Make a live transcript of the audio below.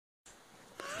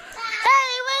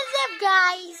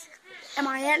guys. Am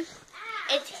I in?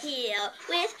 It's here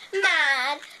with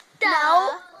Madeline.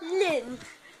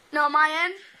 No, am I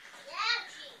in?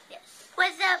 Yes.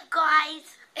 What's up,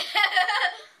 guys?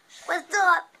 What's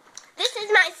up? This is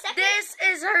my second. This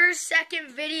is her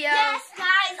second video. Yes,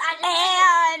 guys.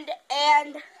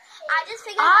 And I just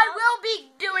figured I out. will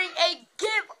be doing a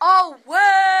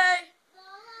giveaway.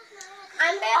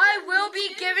 I will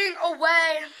be giving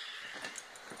away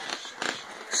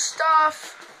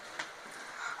stuff.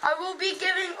 I will be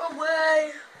giving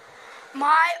away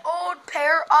my old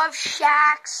pair of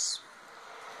Shaqs.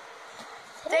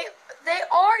 They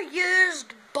are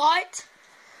used, but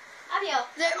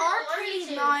they are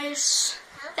pretty nice.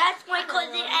 That's my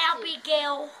cousin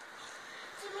Abigail.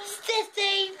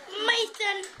 Sissy,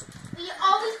 Mason. We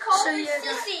always call her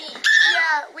Sissy.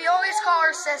 Yeah, we always call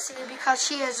her Sissy because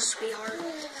she is a sweetheart.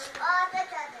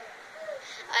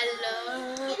 Hello.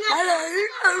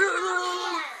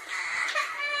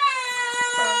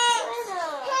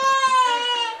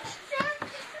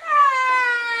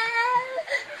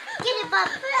 Get it, Bob.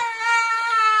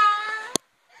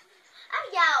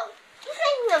 Abigail, you're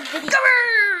making a video.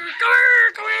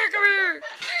 Come here.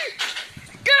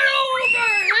 Get over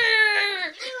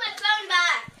here. Give me my phone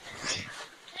back.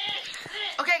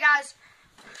 Okay, guys.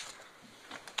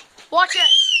 Watch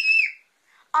it.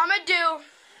 I'm going to do...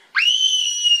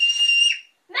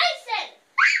 Mason!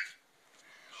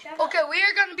 Okay, we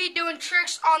are going to be doing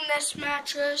tricks on this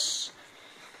mattress.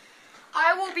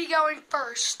 I will be going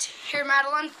first. Here,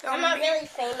 Madeline, film I'm not me. really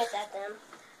famous at them.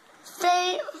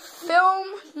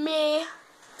 Film me.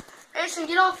 Mason,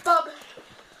 get off, bub.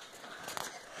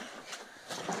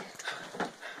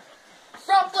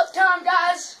 Front flip time,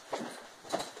 guys.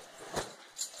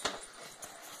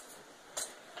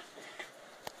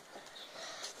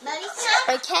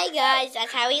 Okay, guys,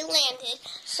 that's how he landed.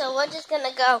 So we're just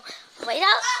gonna go right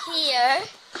out here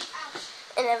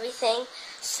and everything.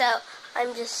 So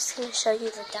I'm just gonna show you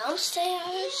the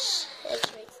downstairs.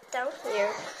 It's right down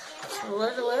here.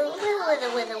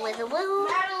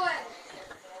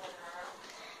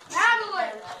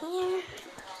 Madeline. Here.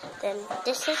 Then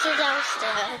this is the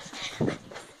downstairs.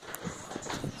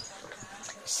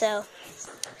 So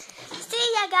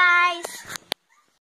see ya, guys.